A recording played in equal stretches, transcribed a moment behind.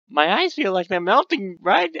My eyes feel like they're melting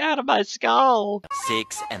right out of my skull.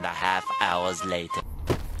 6.5 hours later.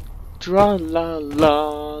 Tra la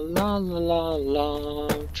la la la la la.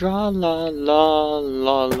 Tra la la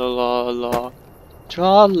la la la la.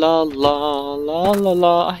 Tra la la la la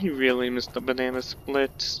la. I really miss the banana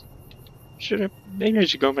splits. Maybe I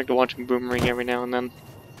should go back to watching Boomerang every now and then.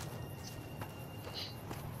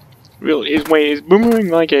 Really, is Boomerang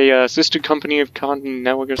like a sister company of Cartoon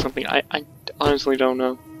Network or something? I honestly don't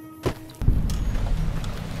know.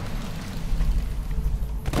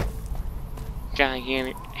 Guy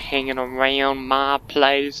hanging around my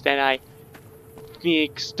place that I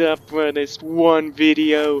fixed up for this one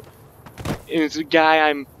video. And it's a guy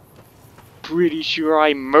I'm pretty sure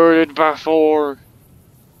I murdered before.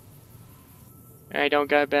 I don't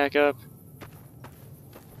got back up.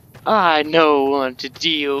 I know what to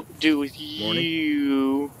do with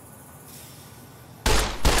you.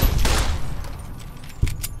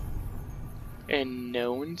 And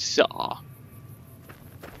no one saw.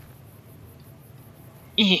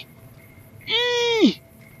 Damn,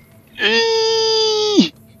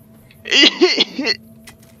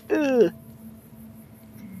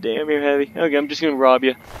 you're heavy. Okay, I'm just gonna rob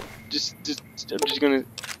you. I'm just gonna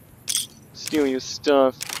steal your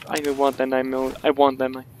stuff. I don't want that 9mm. I want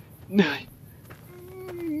that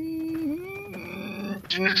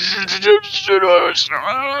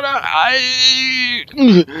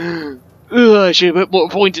I should have put more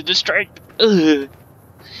points in the strength.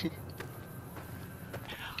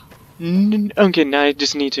 Okay, now I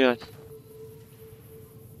just need to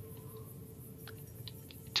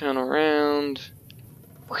turn around.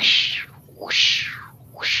 Whoosh, whoosh,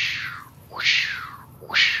 whoosh, whoosh,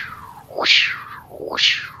 whoosh, whoosh,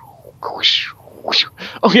 whoosh, whoosh, whoosh.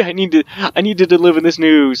 Oh yeah, I need to deliver this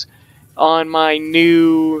news on my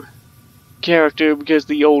new character because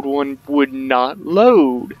the old one would not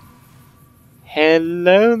load.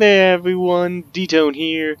 Hello there, everyone. D-Tone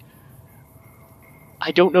here. I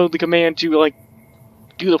don't know the command to like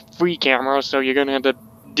do the free camera, so you're gonna have to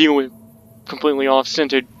deal with completely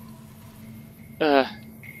off-centered. This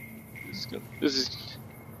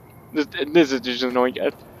is just annoying.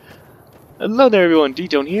 Hello there, everyone.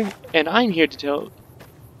 D-Tone here, and I'm here to tell.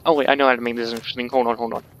 Oh wait, I know how to make this interesting. Hold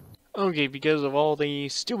on. Okay, because of all the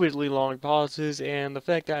stupidly long pauses and the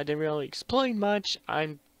fact that I didn't really explain much,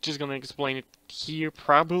 I'm just gonna explain it here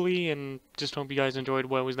properly, and just hope you guys enjoyed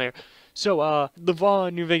what was there. So, the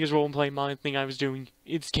VA New Vegas roleplay mod thing I was doing,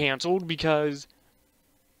 it's canceled because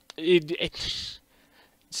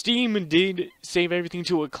Steam did save everything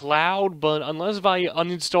to a cloud, but unless if I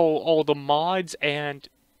uninstall all the mods and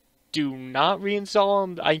do not reinstall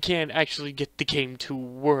them, I can't actually get the game to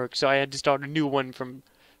work, so I had to start a new one from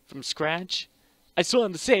scratch. I still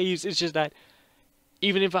have the saves, it's just that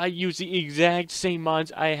even if I use the exact same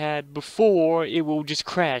mods I had before, it will just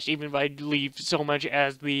crash. Even if I leave so much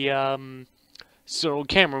as the sort of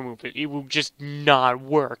camera movement, it will just not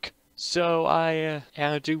work. So I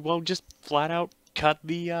had to, well, just flat out cut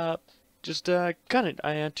the cut it.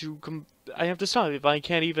 I have to stop. If I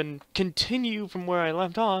can't even continue from where I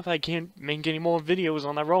left off, I can't make any more videos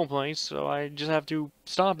on that roleplay. So I just have to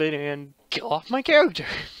stop it and kill off my character,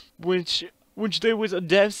 which there was a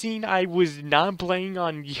dev scene I was not planning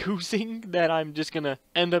on using that I'm just gonna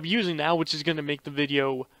end up using now, which is gonna make the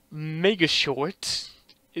video mega short.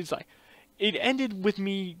 It's like, it ended with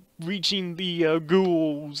me reaching the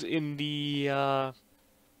ghouls in the,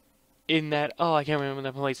 in that, oh, I can't remember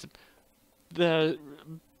that place. The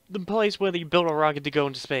place where they built a rocket to go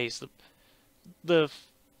into space. I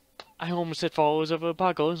almost said Followers of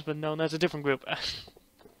Apocalypse, but no, that's a different group.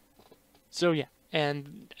 So yeah.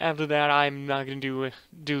 And after that, I'm not gonna do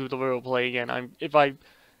the roleplay again. If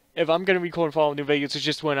I'm gonna record Fallout New Vegas, it's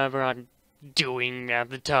just whenever I'm doing at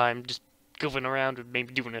the time, just goofing around and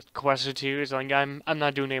maybe doing a quest or two. It's like I'm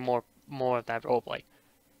not doing any more of that roleplay.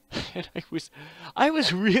 And I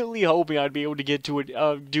was really hoping I'd be able to get to it,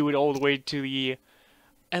 do it all the way to the,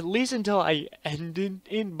 at least until I ended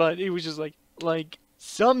it. But it was just like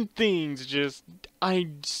some things just I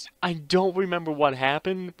don't remember what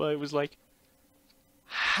happened, but it was like,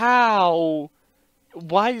 how?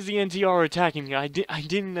 Why is the NTR attacking me? I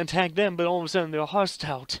didn't attack them, but all of a sudden they're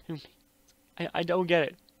hostile to me. I don't get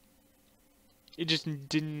it. It just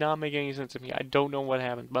did not make any sense to me. I don't know what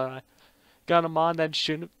happened, but I got a mod that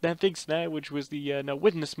fixed that, which was the no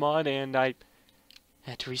witness mod, and I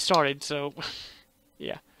had to restart it. So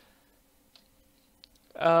yeah.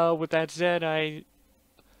 With that said, I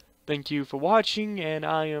thank you for watching, and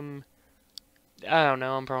I don't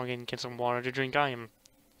know. I'm probably gonna get some water to drink. I am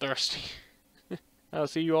thirsty. I'll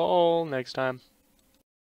see you all next time.